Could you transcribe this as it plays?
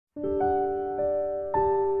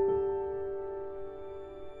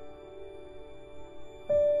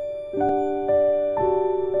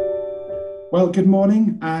Well, good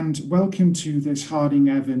morning and welcome to this Harding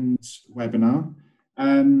Evans webinar.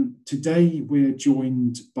 Today we're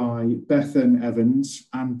joined by Bethan Evans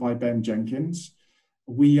and by Ben Jenkins.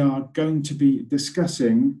 We are going to be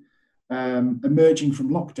discussing emerging from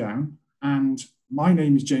lockdown, and my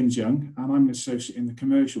name is James Young and I'm an associate in the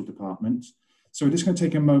commercial department. So we're just going to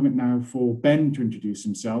take a moment now for Ben to introduce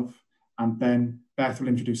himself, and then Beth will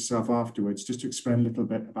introduce herself afterwards just to explain a little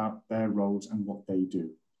bit about their roles and what they do.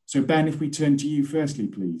 So Ben, if we turn to you firstly,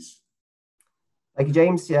 please. Thank you,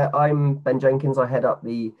 James. Yeah, I'm Ben Jenkins. I head up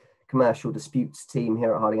the commercial disputes team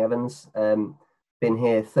here at Harding Evans. Been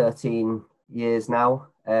here 13 years now.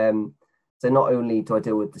 So not only do I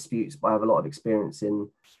deal with disputes, but I have a lot of experience in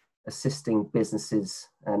assisting businesses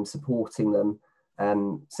and supporting them,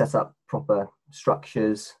 set up proper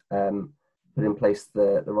structures, put in place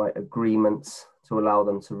the right agreements to allow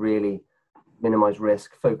them to really minimize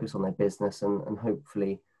risk, focus on their business, and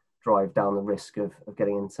hopefully drive down the risk of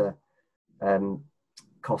getting into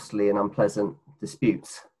costly and unpleasant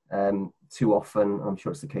disputes. Too often, I'm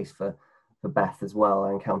sure it's the case for Beth as well,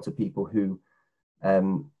 I encounter people who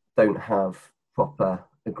don't have proper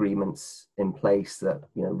agreements in place that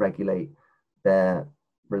regulate their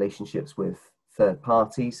relationships with third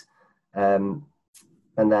parties. And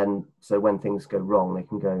then, so when things go wrong, they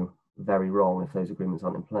can go very wrong if those agreements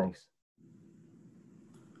aren't in place.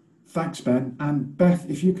 Thanks, Ben. And Beth,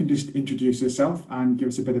 if you can just introduce yourself and give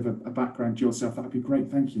us a bit of a background to yourself, that would be great.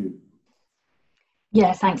 Thank you.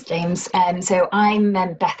 Yeah, thanks, James. So I'm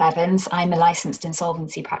Beth Evans. I'm a licensed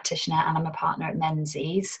insolvency practitioner and I'm a partner at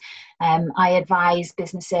Menzies. I advise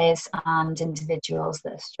businesses and individuals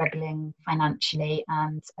that are struggling financially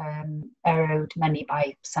and are owed money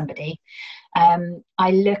by somebody.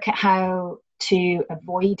 I look at how to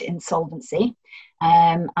avoid insolvency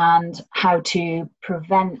and how to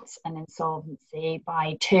prevent an insolvency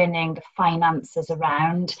by turning the finances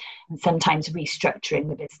around and sometimes restructuring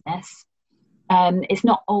the business. It's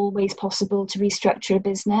not always possible to restructure a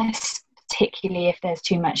business, particularly if there's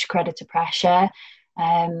too much creditor pressure,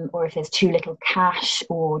 or if there's too little cash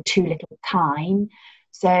or too little time.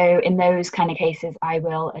 So in those kind of cases, I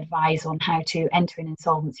will advise on how to enter an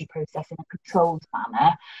insolvency process in a controlled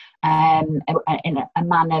manner, in a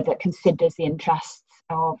manner that considers the interests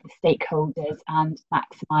of the stakeholders and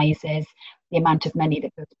maximises the amount of money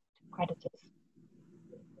that goes to creditors.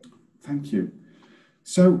 Thank you.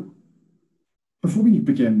 So before we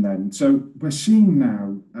begin then, so we're seeing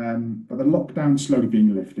now that the lockdown slowly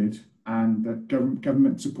being lifted and that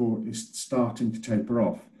government support is starting to taper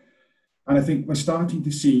off. And I think we're starting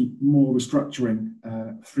to see more restructuring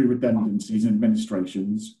through redundancies and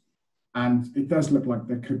administrations. And it does look like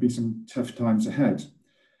there could be some tough times ahead.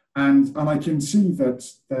 And I can see that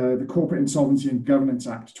the Corporate Insolvency and Governance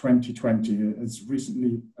Act 2020 has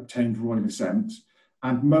recently obtained royal assent,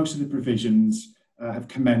 and most of the provisions have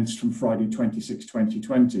commenced from Friday 26,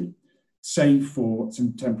 2020, save for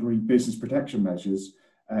some temporary business protection measures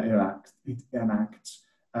enacts,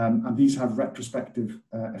 and these have retrospective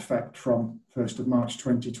effect from 1st of March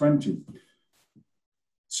 2020.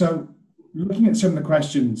 So looking at some of the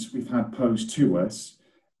questions we've had posed to us,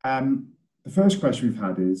 the first question we've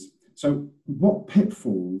had is, so what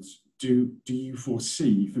pitfalls do you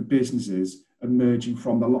foresee for businesses emerging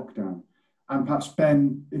from the lockdown? And perhaps,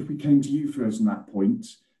 Ben, if we came to you first on that point,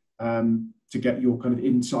 to get your kind of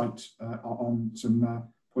insight on some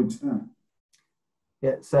points there.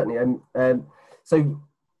 Yeah, certainly. So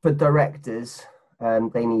for directors,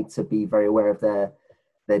 they need to be very aware of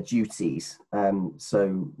their duties.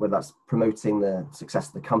 So whether that's promoting the success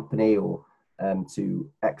of the company or to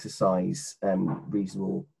exercise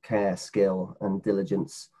reasonable care, skill and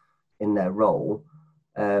diligence in their role.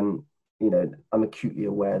 I'm acutely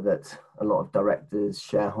aware that a lot of directors,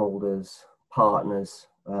 shareholders, partners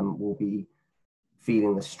will be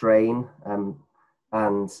feeling the strain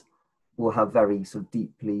and will have very sort of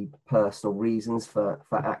deeply personal reasons for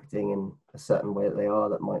acting in a certain way that they are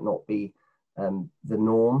that might not be the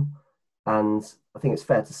norm. And I think it's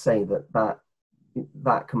fair to say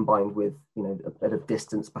that combined with a bit of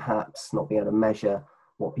distance, perhaps not being able to measure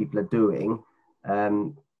what people are doing,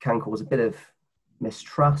 can cause a bit of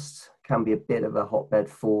mistrust, can be a bit of a hotbed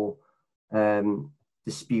for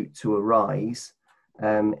dispute to arise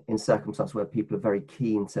in circumstances where people are very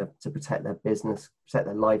keen to protect their business, protect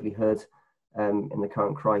their livelihood in the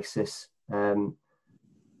current crisis. And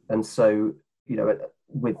so,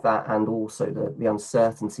 with that, and also the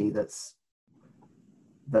uncertainty that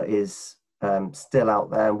is still out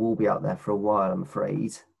there and will be out there for a while, I'm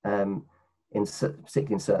afraid,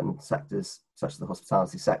 particularly in certain sectors such as the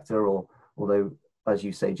hospitality sector, or although, as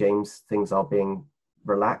you say, James, things are being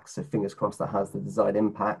relax. So fingers crossed that has the desired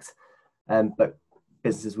impact. But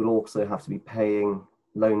businesses will also have to be paying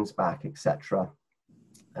loans back, etc.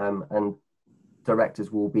 And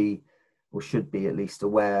directors will be, or should be at least,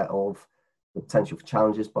 aware of the potential for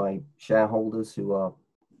challenges by shareholders who are,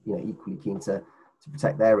 equally keen to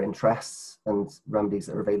protect their interests, and remedies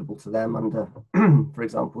that are available to them under, for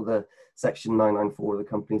example, the Section 994 of the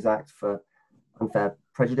Companies Act for unfair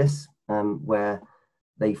prejudice, where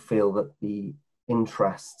they feel that the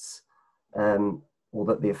interests or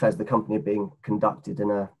that the affairs of the company are being conducted in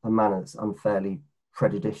a manner that's unfairly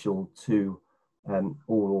prejudicial to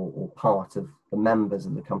all or part of the members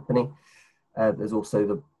of the company. There's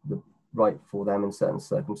also the right for them in certain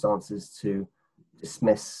circumstances to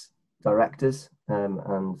dismiss directors,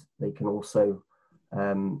 and they can also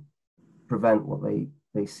prevent what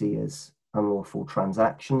they see as unlawful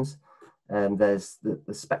transactions. There's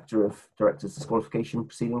the spectre of directors' disqualification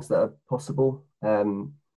proceedings that are possible,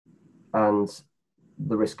 and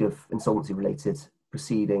the risk of insolvency-related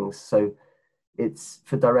proceedings. So it's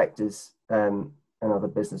for directors and other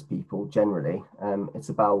business people generally. It's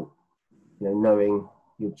about knowing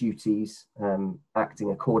your duties,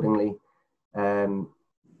 acting accordingly,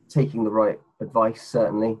 taking the right advice,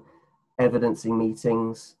 certainly, evidencing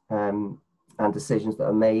meetings and decisions that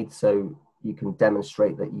are made, so you can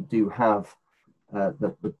demonstrate that you do have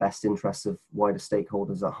the best interests of wider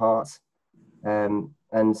stakeholders at heart. And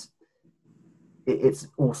it's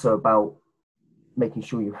also about making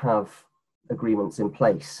sure you have agreements in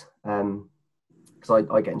place. Because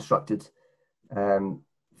I get instructed,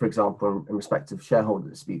 for example, in respect of shareholder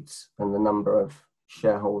disputes, and the number of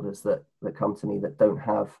shareholders that come to me that don't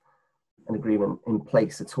have an agreement in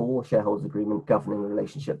place at all, a shareholders agreement governing the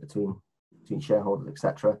relationship between shareholders,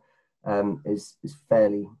 etc., is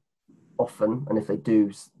fairly often. And if they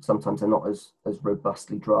do, sometimes they're not as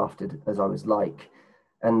robustly drafted as I would like.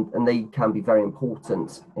 And they can be very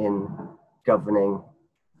important in governing,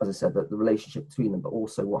 as I said, the relationship between them, but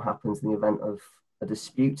also what happens in the event of a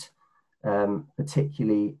dispute,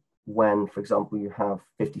 particularly when, for example, you have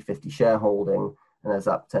 50-50 shareholding and there's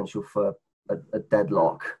that potential for a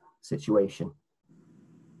deadlock situation.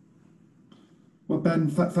 Well, Ben,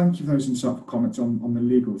 thank you for those insightful comments on the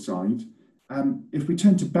legal side. If we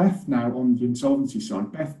turn to Beth now on the insolvency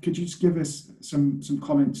side, Beth, could you just give us some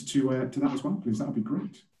comments to that as well, please? That would be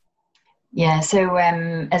great. Yeah, so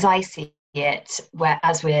as I see it,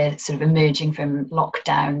 as we're sort of emerging from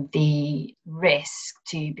lockdown, the risk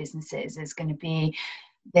to businesses is going to be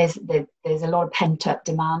there's a lot of pent-up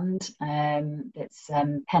demand that's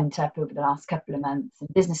pent up over the last couple of months,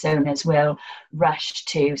 and business owners will rush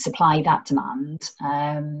to supply that demand.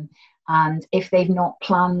 And if they've not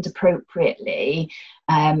planned appropriately,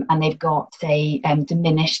 and they've got a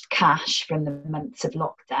diminished cash from the months of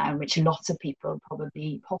lockdown, which a lot of people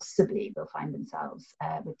possibly will find themselves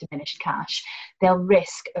with diminished cash, they'll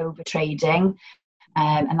risk over trading.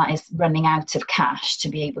 And that is running out of cash to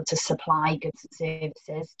be able to supply goods and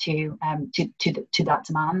services to that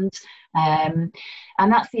demand, and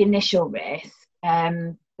that's the initial risk.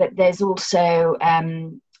 But there's also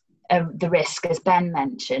the risk, as Ben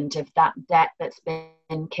mentioned, of that debt that's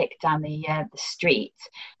been kicked down the street.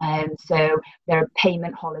 So there are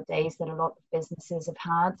payment holidays that a lot of businesses have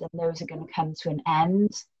had, and those are going to come to an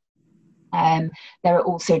end. There are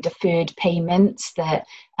also deferred payments that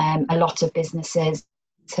a lot of businesses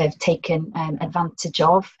have taken advantage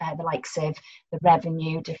of, the likes of the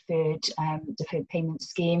revenue deferred payment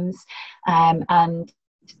schemes, and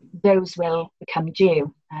those will become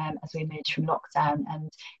due as we emerge from lockdown, and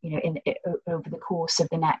over the course of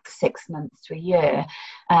the next 6 months to a year.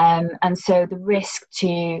 And so the risk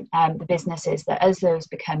to the business is that as those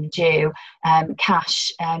become due,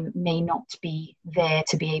 cash may not be there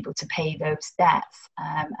to be able to pay those debts,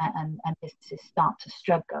 and businesses start to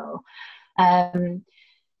struggle.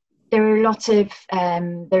 There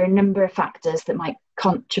are a number of factors that might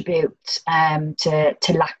contribute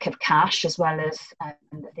to lack of cash, as well as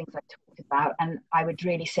the things I've talked about. And I would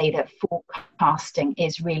really say that forecasting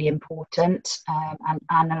is really important, and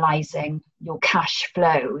analysing your cash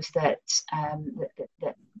flows, that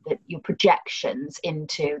your projections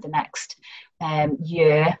into the next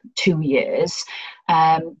year, 2 years,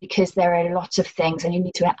 because there are a lot of things, and you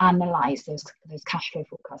need to analyse those cash flow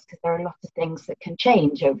forecasts, because there are a lot of things that can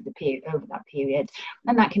change over that period,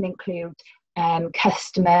 and that can include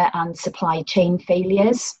customer and supply chain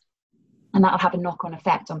failures, and that'll have a knock-on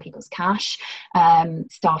effect on people's cash.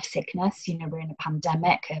 Staff sickness, we're in a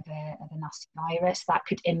pandemic of a nasty virus that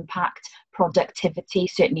could impact productivity,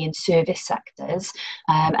 certainly in service sectors,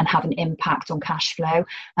 and have an impact on cash flow,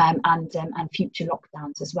 and future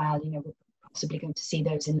lockdowns as well. We're possibly going to see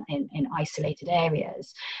those in isolated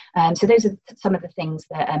areas. So those are some of the things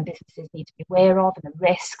that businesses need to be aware of, and the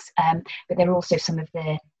risks, but there are also some of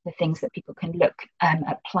the things that people can look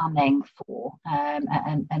at planning for,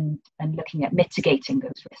 and looking at mitigating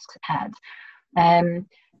those risks ahead.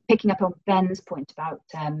 Picking up on Ben's point about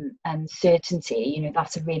uncertainty,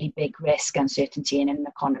 that's a really big risk, uncertainty in an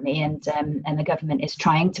economy, and the government is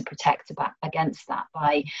trying to protect against that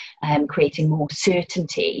by creating more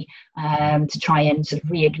certainty, to try and sort of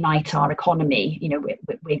reignite our economy.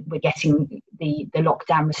 We're getting the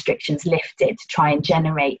lockdown restrictions lifted to try and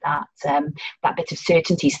generate that bit of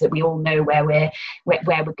certainty, so that we all know where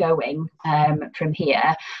we're going from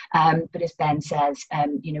here. But as Ben says,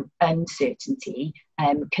 uncertainty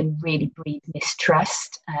can really breed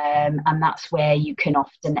mistrust, and that's where you can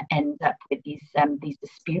often end up with these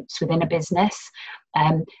disputes within a business.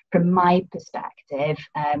 From my perspective,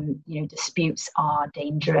 disputes are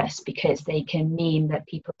dangerous because they can mean that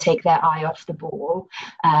people take their eye off the ball,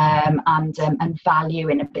 and value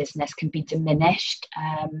in a business can be diminished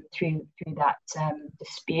through that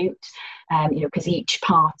dispute. Because each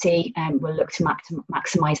party will look to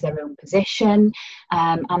maximise their own position,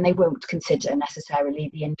 and they won't consider necessarily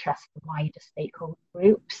the interests of wider stakeholder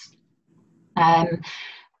groups.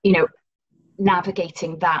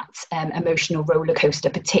 Navigating that emotional roller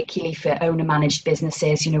coaster, particularly for owner managed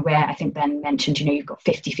businesses, where I think Ben mentioned, you've got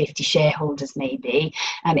 50-50 shareholders maybe.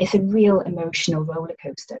 It's a real emotional roller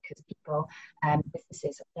coaster because people,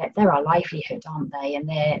 businesses, they're our livelihood, aren't they?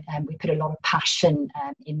 And we put a lot of passion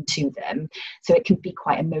into them. So it can be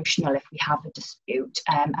quite emotional if we have a dispute.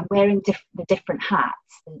 And wearing the different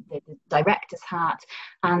hats, the director's hat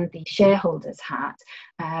and the shareholder's hat,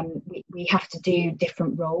 we have to do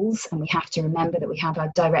different roles, and we have to remember that we have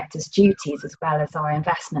our director's duties as well as our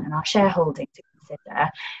investment and our shareholding to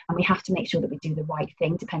consider, and we have to make sure that we do the right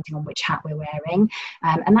thing depending on which hat we're wearing,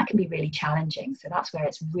 and that can be really challenging. So that's where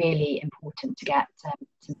it's really important to get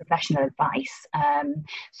some professional advice,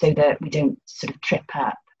 so that we don't sort of trip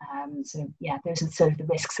up. Those are sort of the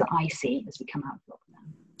risks that I see as we come out of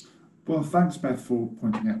lockdown. Well, thanks, Beth, for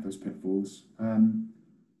pointing out those pitfalls.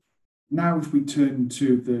 Now, if we turn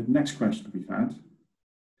to the next question we've had.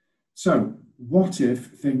 So, what if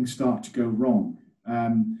things start to go wrong?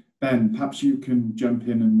 Ben, perhaps you can jump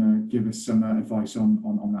in and give us some advice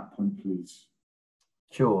on that point, please.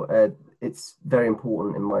 Sure. It's very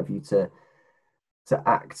important, in my view, to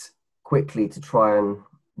act quickly to try and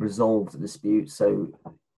resolve the dispute so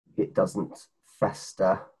it doesn't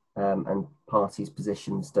fester, and parties'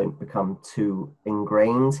 positions don't become too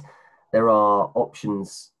ingrained. There are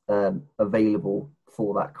options available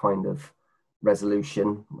for that kind of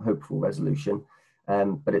resolution, hopeful resolution,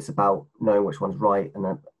 but it's about knowing which one's right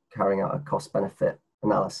and carrying out a cost-benefit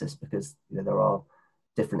analysis, because there are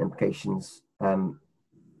different implications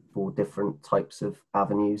for different types of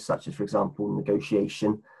avenues, such as, for example,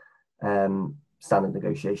 negotiation, standard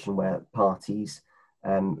negotiation, where parties,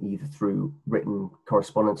 either through written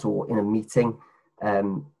correspondence or in a meeting,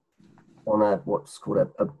 on what's called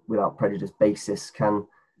a without prejudice basis, can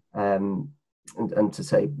and to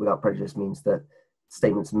say without prejudice means that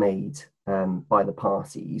statements made by the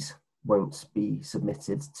parties won't be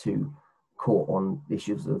submitted to court on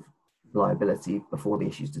issues of liability before the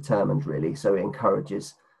issue is determined, really. So it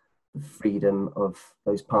encourages the freedom of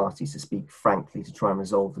those parties to speak frankly to try and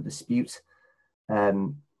resolve the dispute,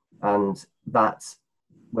 and that,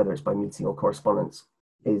 whether it's by meeting or correspondence,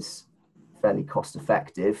 is fairly cost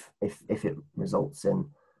effective if it results in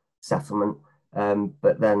settlement.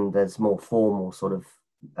 But then there's more formal sort of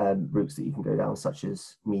routes that you can go down, such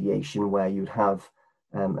as mediation, where you'd have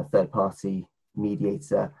a third party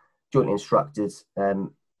mediator jointly instructed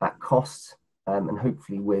at cost, and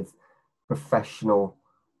hopefully with professional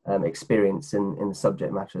experience in the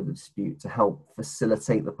subject matter of the dispute to help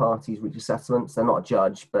facilitate the parties reach a settlement. So they're not a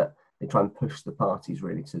judge, but they try and push the parties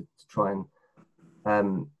really to try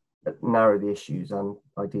and narrow the issues and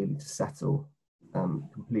ideally to settle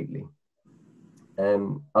completely.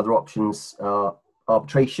 Other options are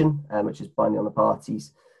arbitration, which is binding on the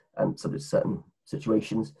parties subject to certain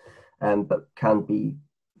situations, but can be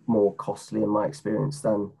more costly in my experience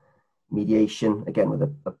than mediation, again with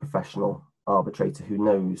a professional arbitrator who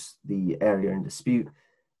knows the area in dispute.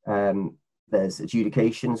 There's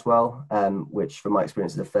adjudication as well, which from my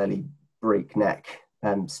experience is a fairly breakneck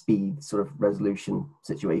speed sort of resolution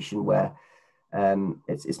situation, where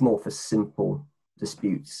it's more for simple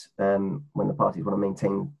disputes when the parties want to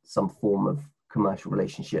maintain some form of commercial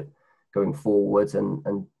relationship going forward,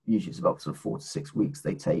 and usually it's about sort of 4 to 6 weeks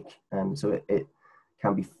they take, so it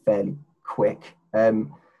can be fairly quick,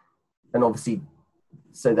 and obviously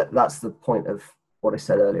So that's the point of what I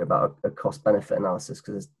said earlier about a cost benefit analysis,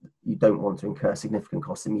 because you don't want to incur significant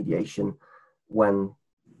costs in mediation when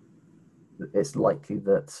it's likely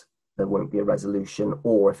that there won't be a resolution,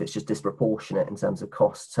 or if it's just disproportionate in terms of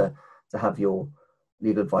cost to have your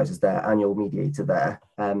legal advisors there and your mediator there,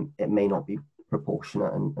 it may not be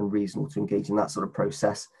proportionate and reasonable to engage in that sort of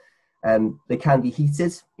process. They can be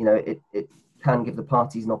heated. It can give the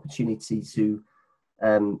parties an opportunity to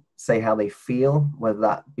say how they feel, whether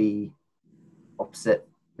that be opposite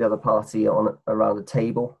the other party around a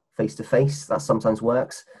table, face to face. That sometimes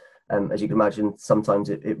works. As you can imagine, sometimes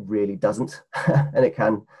it really doesn't, and it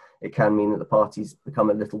can mean that the parties become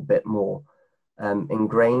a little bit more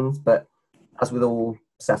ingrained. But as with all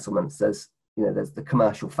settlements, there's the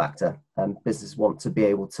commercial factor. Businesses want to be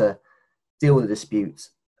able to deal with the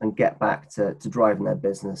disputes and get back to driving their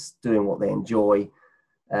business, doing what they enjoy,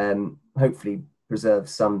 hopefully preserve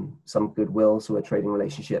some goodwill so a trading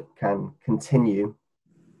relationship can continue.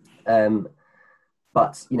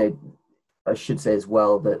 But I should say as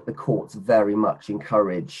well that the courts very much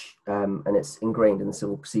encourage, and it's ingrained in the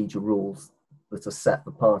civil procedure rules that are set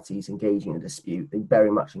for parties engaging in a dispute, they very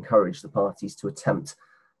much encourage the parties to attempt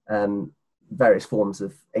various forms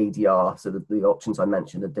of ADR. So the options I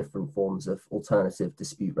mentioned are different forms of alternative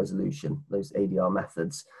dispute resolution, those ADR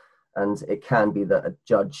methods. And it can be that a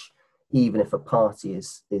judge, even if a party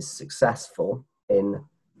is successful in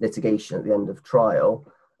litigation at the end of trial,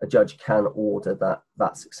 a judge can order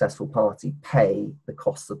that successful party pay the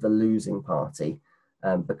costs of the losing party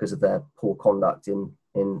because of their poor conduct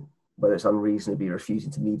in whether it's unreasonably refusing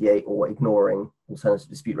to mediate or ignoring alternative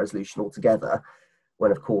dispute resolution altogether,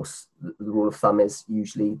 when of course the rule of thumb is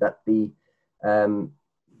usually that the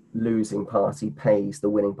losing party pays the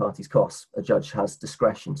winning party's costs. A judge has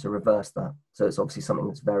discretion to reverse that. So it's obviously something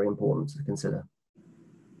that's very important to consider.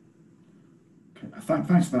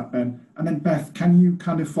 Thanks for that, Ben. And then Beth, can you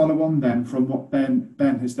kind of follow on then from what Ben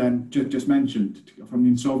has then just mentioned from the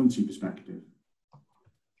insolvency perspective?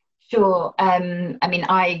 Sure. I mean,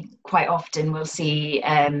 I quite often will see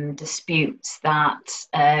disputes that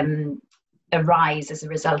arise as a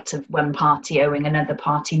result of one party owing another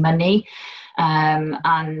party money.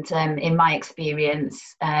 And in my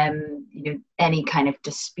experience, any kind of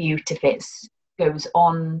dispute, if it goes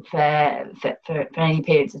on for any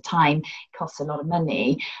periods of time, costs a lot of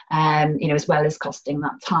money, as well as costing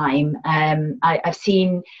that time. I've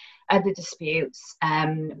seen other disputes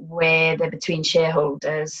where they're between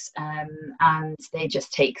shareholders and they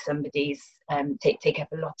just take somebody's take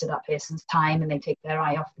up a lot of that person's time and they take their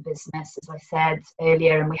eye off the business, as I said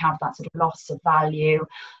earlier, and we have that sort of loss of value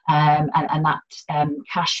and that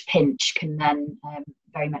cash pinch can then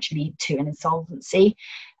very much lead to an insolvency.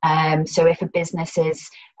 So if a business is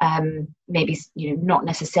maybe not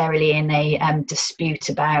necessarily in a dispute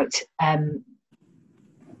about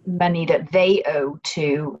money that they owe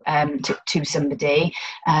to somebody,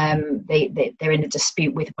 they're in a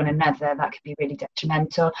dispute with one another, that could be really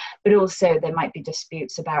detrimental. But also there might be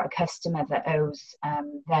disputes about a customer that owes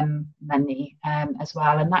them money as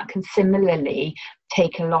well, and that can similarly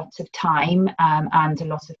take a lot of time and a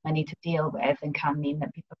lot of money to deal with, and can mean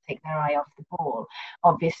that people take their eye off the ball.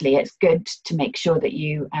 Obviously it's good to make sure that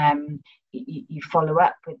you follow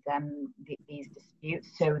up with these disputes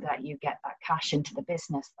so that you get that cash into the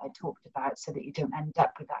business that I talked about, so that you don't end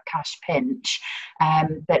up with that cash pinch.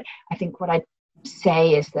 But I think what I'd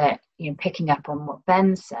say is that, picking up on what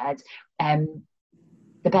Ben said,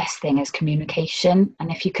 the best thing is communication,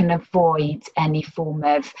 and if you can avoid any form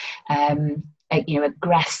of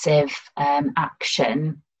aggressive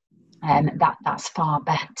action, that's far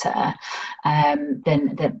better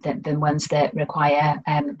than ones that require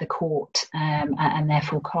the court and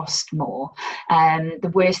therefore cost more.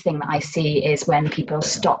 The worst thing that I see is when people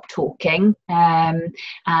stop talking and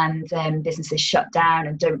businesses shut down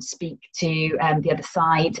and don't speak to the other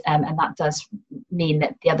side, and that does mean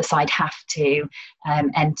that the other side have to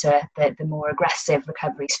enter the more aggressive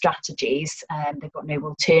recovery strategies. They've got no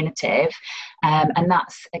alternative, and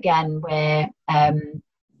that's again where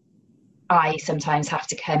I sometimes have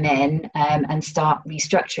to come in and start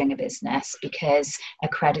restructuring a business because a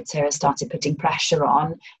creditor has started putting pressure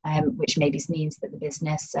on, which maybe means that the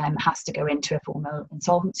business has to go into a formal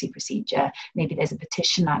insolvency procedure. Maybe there's a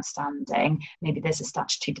petition outstanding, maybe there's a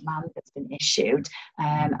statutory demand that's been issued,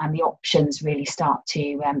 and the options really start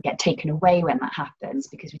to get taken away when that happens,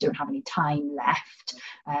 because we don't have any time left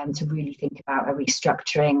to really think about a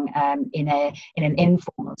restructuring in an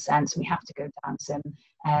informal sense. We have to go down some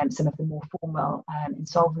some of the more formal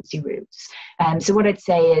insolvency routes. So what I'd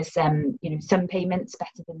say is, some payments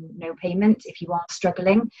better than no payment. If you are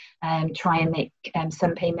struggling, try and make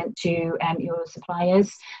some payment to your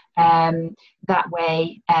suppliers. That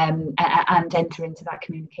way, and enter into that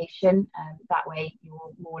communication. That way,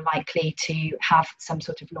 you're more likely to have some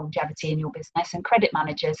sort of longevity in your business. And credit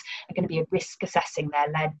managers are going to be risk assessing their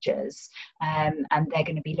ledgers, and they're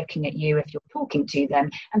going to be looking at you if you're talking to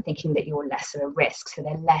them and thinking that you're lesser a risk. So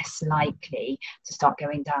they're less likely to start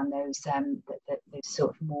going down those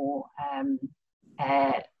sort of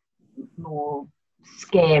more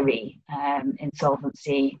scary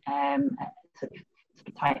insolvency sort of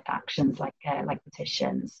type actions like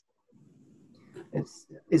petitions.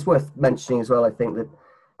 It's worth mentioning as well, I think,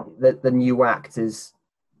 that the new Act is,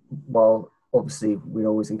 while obviously we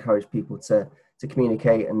always encourage people to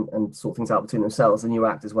communicate and sort things out between themselves, the new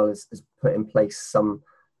Act as well has put in place some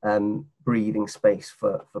breathing space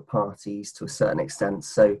for parties to a certain extent.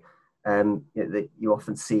 So that you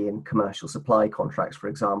often see in commercial supply contracts, for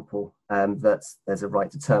example, that there's a right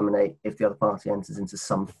to terminate if the other party enters into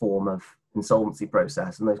some form of insolvency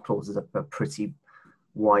process, and those clauses are pretty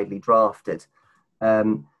widely drafted.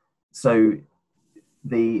 So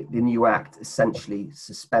the new Act essentially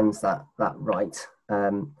suspends that right,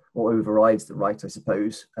 or overrides the right, I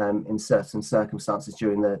suppose, in certain circumstances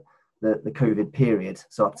during the COVID period.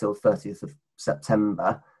 So up till 30th of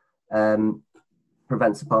September,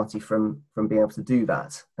 prevents a party from being able to do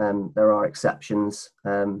that. There are exceptions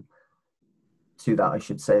to that, I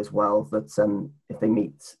should say as well, that if they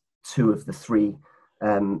meet 2 of the 3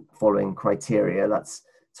 following criteria, that's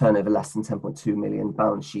turnover less than 10.2 million,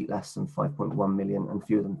 balance sheet less than 5.1 million, and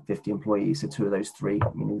fewer than 50 employees. So 2 of those 3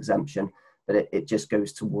 mean exemption, but it just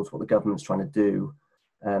goes towards what the government's trying to do,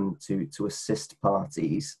 to assist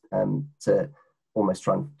parties, to almost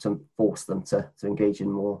try to force them to engage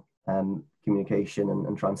in more communication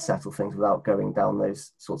and try and settle things without going down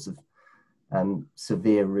those sorts of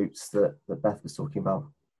severe routes that Beth was talking about.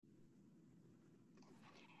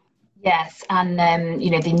 Yes, and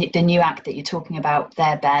the new Act that you're talking about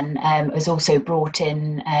there, Ben, has also brought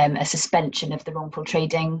in a suspension of the wrongful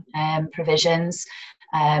trading provisions.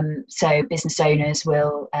 So business owners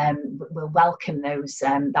will welcome those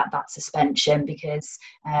that suspension, because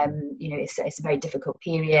it's a very difficult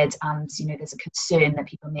period, and there's a concern that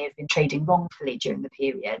people may have been trading wrongfully during the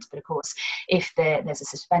period. But of course, if there's a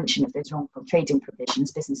suspension of those wrongful trading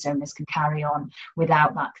provisions, business owners can carry on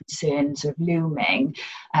without that concern sort of looming.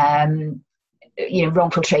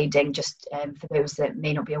 Wrongful trading, just for those that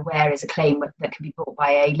may not be aware, is a claim that can be brought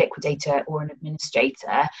by a liquidator or an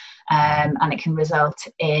administrator, and it can result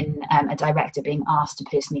in a director being asked to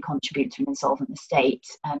personally contribute to an insolvent estate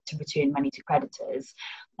to return money to creditors.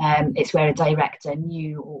 It's where a director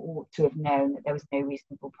knew or ought to have known that there was no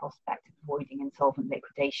reasonable prospect of avoiding insolvent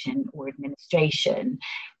liquidation or administration.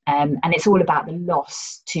 And it's all about the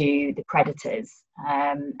loss to the creditors,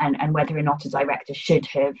 and whether or not a director should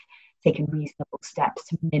have taken reasonable steps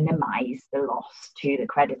to minimise the loss to the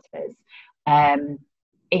creditors.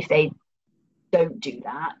 If they don't do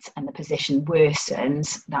that and the position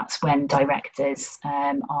worsens, that's when directors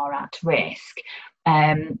are at risk.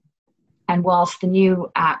 And whilst the new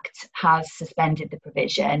Act has suspended the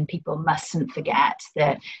provision, people mustn't forget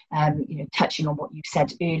that, touching on what you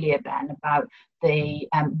said earlier, Ben, about the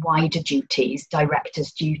wider duties,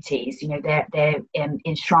 directors' duties, they're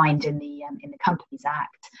enshrined in the Companies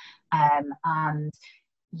Act. And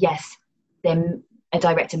yes, then a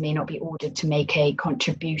director may not be ordered to make a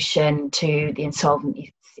contribution to the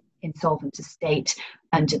insolvent estate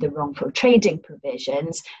under the wrongful trading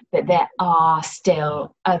provisions, but there are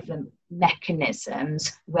still other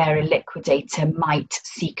mechanisms where a liquidator might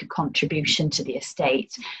seek a contribution to the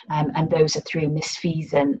estate, and those are through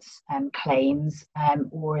misfeasance claims,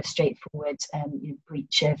 or a straightforward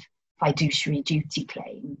breach of fiduciary duty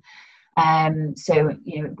claim. So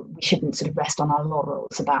we shouldn't sort of rest on our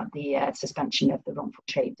laurels about the suspension of the wrongful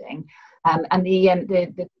trading. And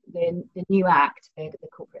the new Act, the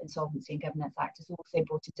Corporate Insolvency and Governance Act, has also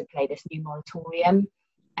brought into play this new moratorium,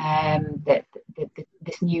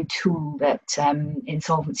 this new tool that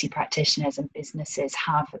insolvency practitioners and businesses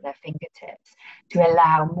have at their fingertips to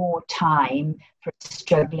allow more time for a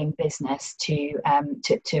struggling business to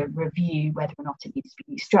review whether or not it needs to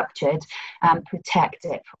be restructured and protect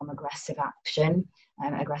it from aggressive action.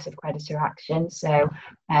 Aggressive creditor action. So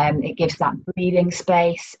it gives that breathing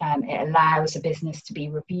space, it allows a business to be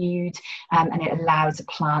reviewed, and it allows a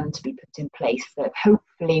plan to be put in place that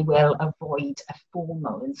hopefully will avoid a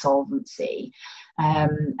formal insolvency.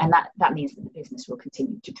 And that means that the business will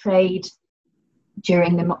continue to trade,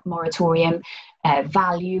 during the moratorium,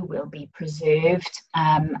 value will be preserved,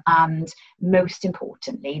 and most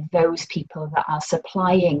importantly, those people that are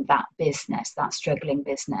supplying that business, that struggling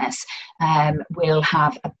business, will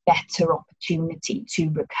have a better opportunity to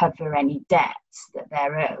recover any debts that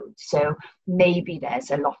they're owed. So maybe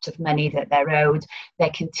there's a lot of money that they're owed.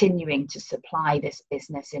 They're continuing to supply this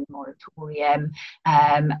business in moratorium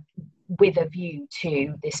with a view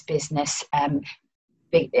to this business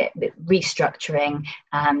restructuring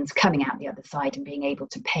and coming out the other side and being able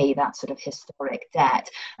to pay that sort of historic debt.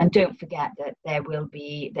 And don't forget that there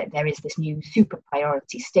is this new super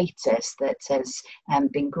priority status that has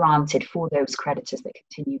been granted for those creditors that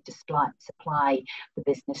continue to supply the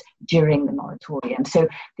business during the moratorium. So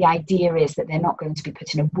the idea is that they're not going to be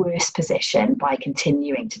put in a worse position by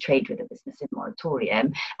continuing to trade with the business in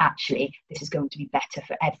moratorium. Actually, this is going to be better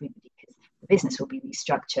for everybody, because the business will be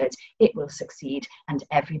restructured, it will succeed, and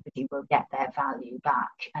everybody will get their value back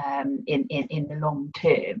in the long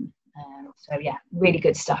term. So yeah, really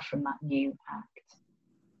good stuff from that new act.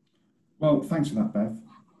 Well, thanks for that, Beth.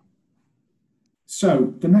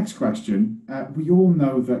 So the next question, we all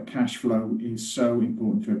know that cash flow is so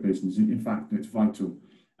important to a business. In fact, it's vital.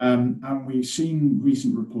 And we've seen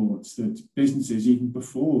recent reports that businesses, even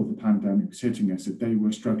before the pandemic was hitting us, that they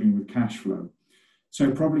were struggling with cash flow. So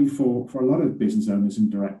probably for a lot of business owners and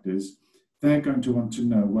directors, they're going to want to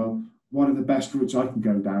know, well, what are the best routes I can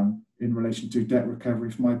go down in relation to debt recovery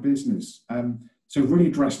for my business? So really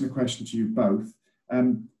addressing the question to you both.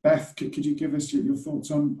 Beth, could you give us your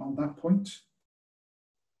thoughts on that point?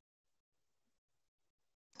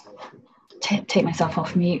 Take myself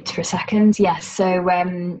off mute for a second. Yes, so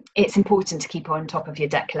it's important to keep on top of your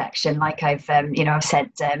debt collection. Like I've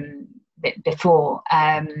said before,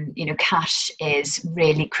 cash is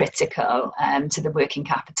really critical to the working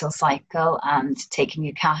capital cycle, and taking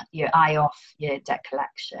your eye off your debt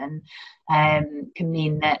collection can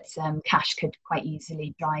mean that cash could quite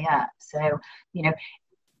easily dry up. So,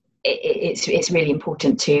 it's really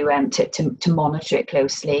important to monitor it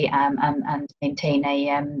closely and maintain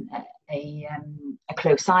a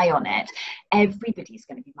close eye on it. Everybody's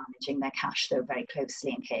going to be managing their cash though very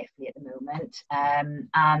closely and carefully at the moment,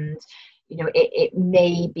 and it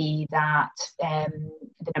may be that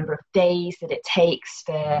the number of days that it takes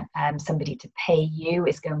for somebody to pay you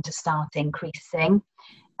is going to start increasing.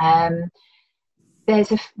 There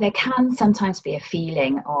can sometimes be a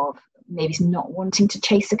feeling of maybe not wanting to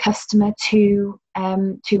chase a customer too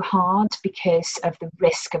hard because of the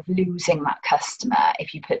risk of losing that customer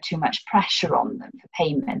if you put too much pressure on them for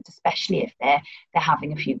payment, especially if they're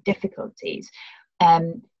having a few difficulties.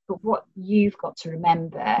 But what you've got to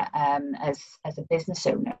remember as a business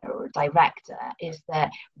owner or a director is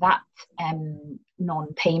that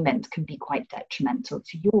non-payment can be quite detrimental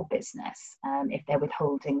to your business if they're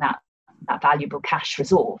withholding that valuable cash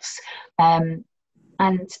resource. And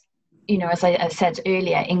as I said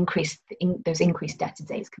earlier, those increased debtor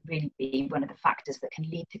days can really be one of the factors that can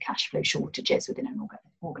lead to cash flow shortages within an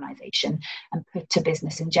organisation and put a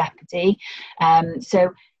business in jeopardy.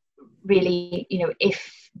 So really,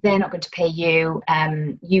 if they're not going to pay you,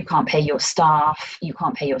 you can't pay your staff, you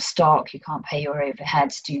can't pay your stock, you can't pay your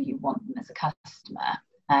overheads, do you want them as a customer?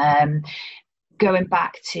 Going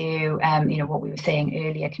back to what we were saying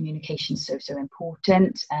earlier, communication is so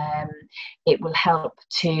important. It will help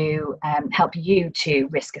you to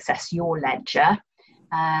risk assess your ledger,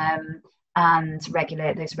 and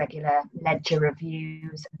those regular ledger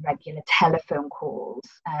reviews, and regular telephone calls,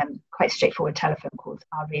 quite straightforward telephone calls,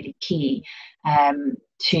 are really key to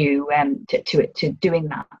doing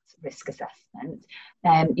that risk assessment.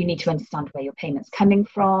 You need to understand where your payment's coming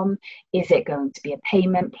from. Is it going to be a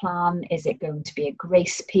payment plan? Is it going to be a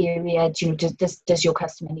grace period? Does your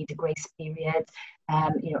customer need a grace period?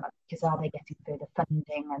 Because are they getting further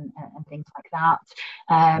funding and things like that?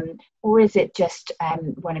 Or is it just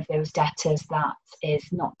one of those debtors that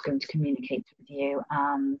is not going to communicate with you,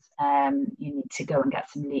 and you need to go and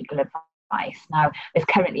get some legal advice? Now, there's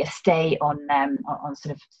currently a stay on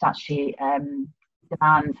sort of statutory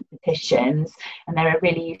demands and petitions, and they're a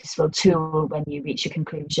really useful tool when you reach a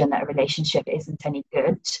conclusion that a relationship isn't any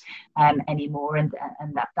good anymore, and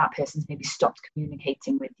that person's maybe stopped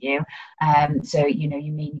communicating with you. So you may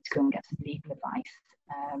need to go and get some legal advice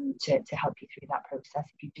to help you through that process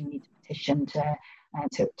if you do need to petition to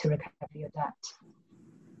recover your debt.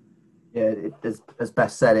 Yeah, as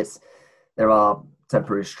Beth said, there are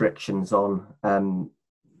temporary restrictions on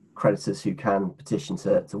creditors who can petition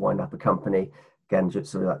to wind up a company. Again,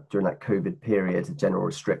 just sort of during that COVID period, a general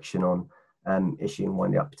restriction on issuing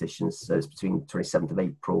winding up petitions. So it's between 27th of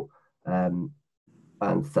April and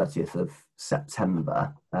 30th of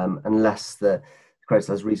September, unless the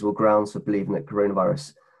creditor has reasonable grounds for believing that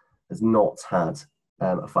coronavirus has not had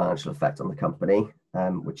a financial effect on the company,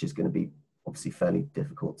 which is going to be obviously fairly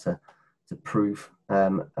difficult to prove,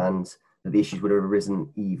 and that the issues would have arisen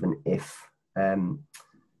even if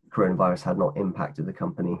coronavirus had not impacted the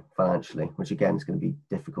company financially, which again is going to be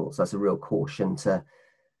difficult. So that's a real caution to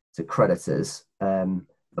creditors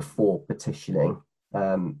before petitioning,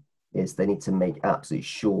 is they need to make absolutely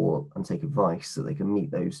sure and take advice so they can meet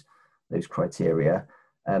those criteria.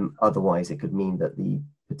 Otherwise, it could mean that the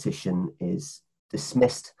petition is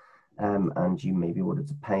dismissed, and you may be ordered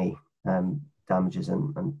to pay damages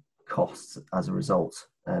and costs as a result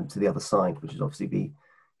to the other side, which would obviously be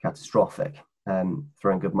catastrophic,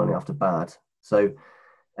 throwing good money after bad. So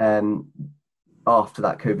after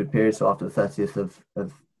that COVID period, so after the 30th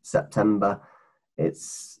of September,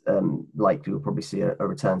 it's likely we'll probably see a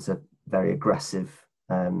return to very aggressive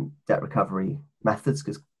debt recovery methods,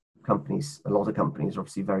 because a lot of companies are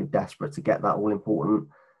obviously very desperate to get that all important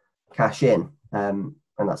cash in, and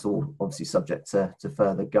that's all obviously subject to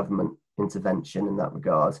further government intervention in that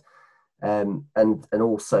regard. And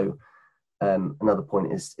also another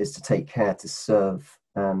point is to take care to serve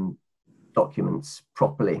documents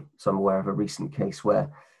properly. So I'm aware of a recent case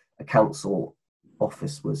where a council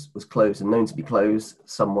office was closed and known to be closed.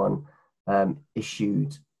 Someone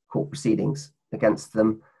issued court proceedings against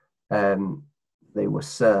them. They were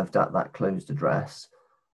served at that closed address,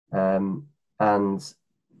 and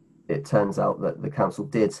it turns out that the council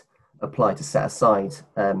did apply to set aside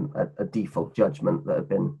a default judgment that had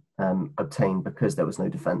been obtained because there was no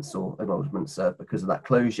defence or acknowledgement served because of that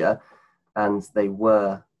closure, and they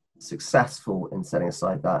were successful in setting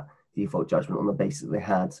aside that default judgment on the basis that they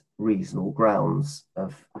had reasonable grounds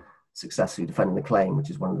of successfully defending the claim, which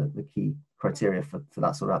is one of the key criteria for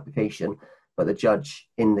that sort of application. But the judge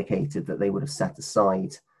indicated that they would have set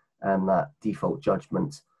aside that default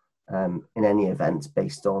judgment in any event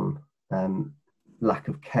based on lack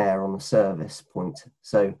of care on the service point.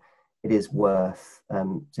 So it is worth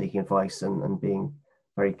taking advice and being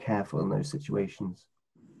very careful in those situations.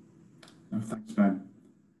 No, thanks, Ben.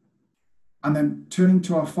 And then turning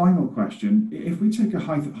to our final question, if we take a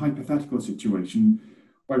hypothetical situation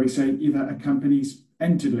where we say either a company's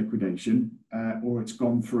entered liquidation or it's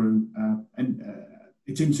gone through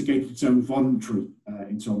it's instigated its own voluntary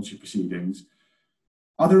insolvency proceedings,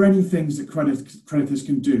 are there any things that creditors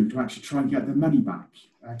can do to actually try and get their money back?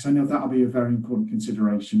 Because I know that'll be a very important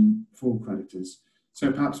consideration for creditors.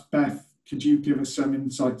 So perhaps, Beth, could you give us some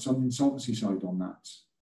insights on the insolvency side on that?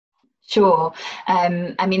 Sure.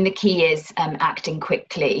 I mean, the key is acting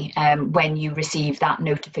quickly when you receive that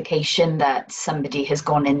notification that somebody has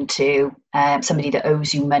gone into, somebody that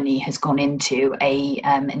owes you money has gone into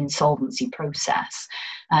an insolvency process.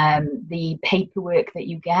 The paperwork that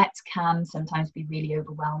you get can sometimes be really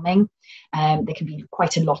overwhelming. There can be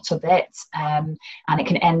quite a lot of it, and it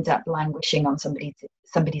can end up languishing on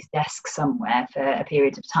somebody's desk somewhere for a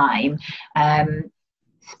period of time.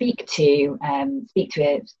 Speak to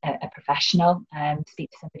a professional,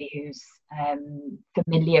 speak to somebody who's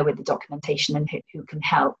familiar with the documentation and who can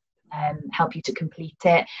help you to complete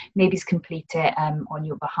it. Maybe complete it on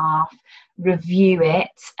your behalf. Review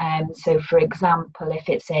it. So, for example, if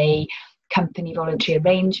it's a company voluntary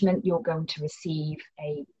arrangement, you're going to receive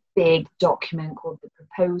a big document called the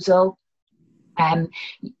proposal.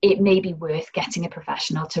 It may be worth getting a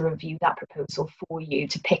professional to review that proposal for you,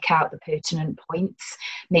 to pick out the pertinent points,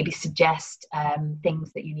 maybe suggest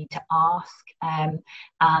things that you need to ask, and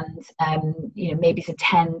maybe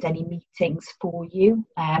attend any meetings for you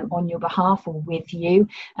on your behalf or with you,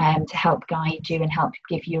 to help guide you and help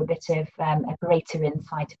give you a bit of a greater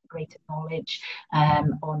insight, a greater knowledge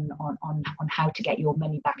on how to get your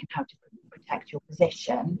money back and how to protect your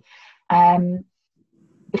position.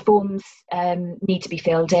 The forms need to be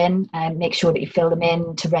filled in, and make sure that you fill them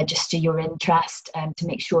in to register your interest, and to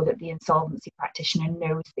make sure that the insolvency practitioner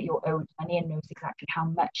knows that you're owed money and knows exactly how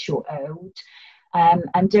much you're owed.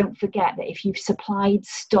 And don't forget that if you've supplied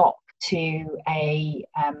stock to a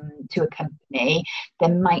company,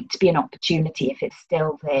 there might be an opportunity, if it's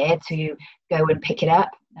still there, to go and pick it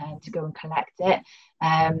up and to go and collect it.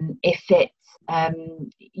 If it's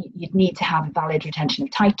you'd need to have a valid retention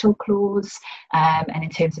of title clause, and in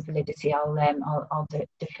terms of validity, I'll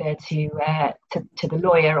defer to the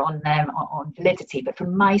lawyer on validity. But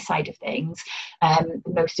from my side of things, the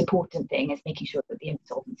most important thing is making sure that the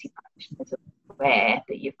insolvency practitioner is aware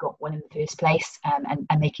that you've got one in the first place, and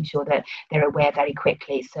making sure that they're aware very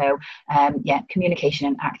quickly. So communication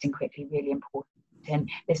and acting quickly, really important.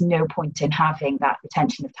 there's no point in having that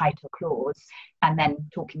retention of title clause and then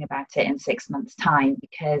talking about it in 6 months' time,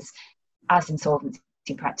 because as insolvency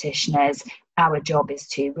practitioners, our job is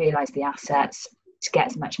to realise the assets, to get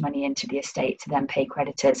as much money into the estate to then pay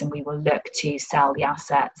creditors, and we will look to sell the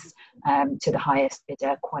assets to the highest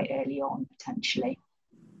bidder quite early on, potentially.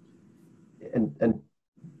 And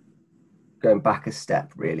going back a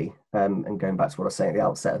step, really, and going back to what I was saying at the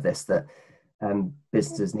outset of this, that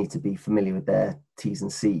businesses need to be familiar with their T's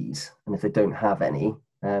and C's, and if they don't have any,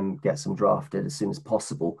 get some drafted as soon as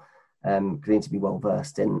possible. They need to be well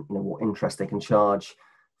versed in, what interest they can charge,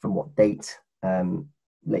 from what date,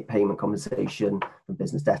 late payment compensation from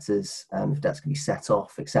business debtors, if debts can be set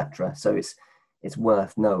off, etc. So it's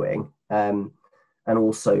worth knowing. And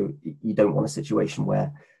also, you don't want a situation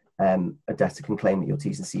where a debtor can claim that your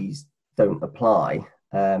T's and C's don't apply,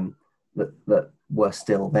 that worse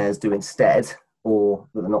still, theirs do instead, or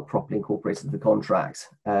that they're not properly incorporated into the contract,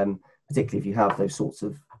 particularly if you have those sorts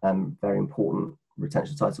of very important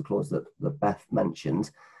retention title clause that Beth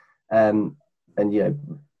mentioned. And,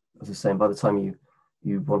 as I was saying, by the time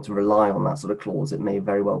you want to rely on that sort of clause, it may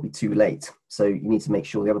very well be too late. So you need to make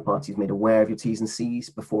sure the other party is made aware of your T's and C's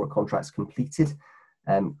before a contract's completed.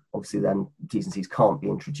 Obviously, then T's and C's can't be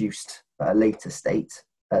introduced at a later stage,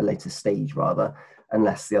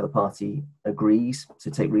 unless the other party agrees to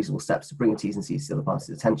take reasonable steps to bring the T's and C's to the other party's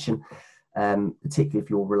attention, particularly if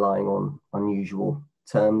you're relying on unusual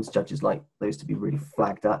terms. Judges like those to be really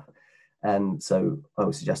flagged up. So I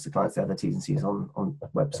would suggest to clients to have their T's and C's on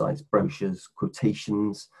websites, brochures,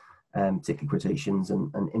 quotations, particularly quotations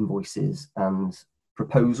and invoices and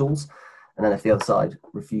proposals. And then if the other side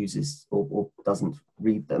refuses or doesn't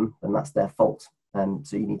read them, then that's their fault.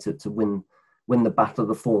 So you need to win the battle of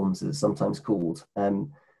the forms, as it's sometimes called.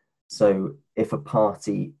 So if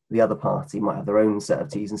the other party might have their own set of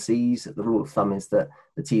T's and C's, the rule of thumb is that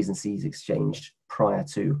the T's and C's exchanged prior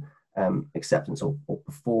to acceptance or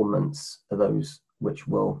performance are those which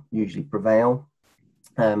will usually prevail.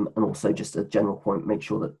 And also, just a general point, make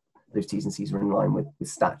sure that those T's and C's are in line with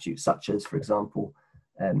statutes, such as, for example,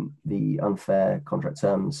 the unfair contract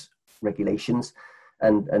terms regulations.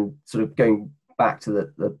 And sort of going back to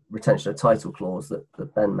the retention of title clause that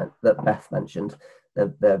Beth mentioned,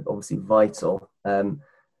 they're obviously vital. And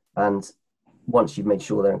once you've made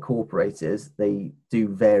sure they're incorporated, they do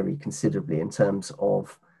vary considerably in terms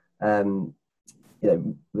of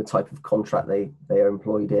the type of contract they are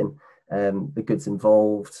employed in, the goods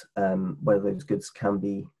involved, whether those goods can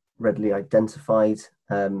be readily identified,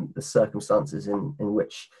 the circumstances in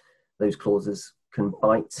which those clauses can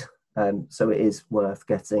bite. So it is worth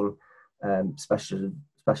getting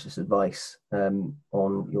specialist advice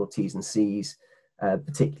on your T's and C's,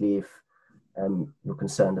 particularly if you're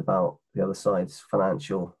concerned about the other side's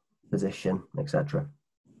financial position, etc.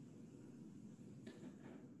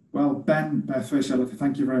 Well, Ben, first I'd like to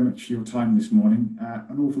thank you very much for your time this morning.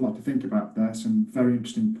 An awful lot to think about there, some very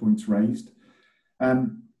interesting points raised.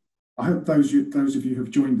 I hope those of you who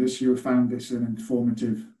have joined us, you have found this an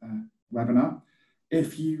informative webinar.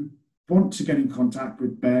 If you want to get in contact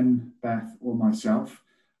with Ben, Beth, or myself,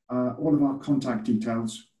 all of our contact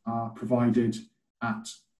details are provided at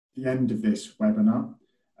the end of this webinar.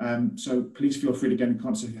 So please feel free to get in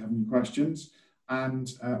contact if you have any questions.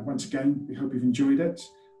 And once again, we hope you've enjoyed it.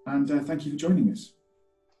 And thank you for joining us.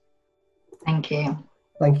 Thank you.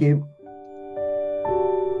 Thank you.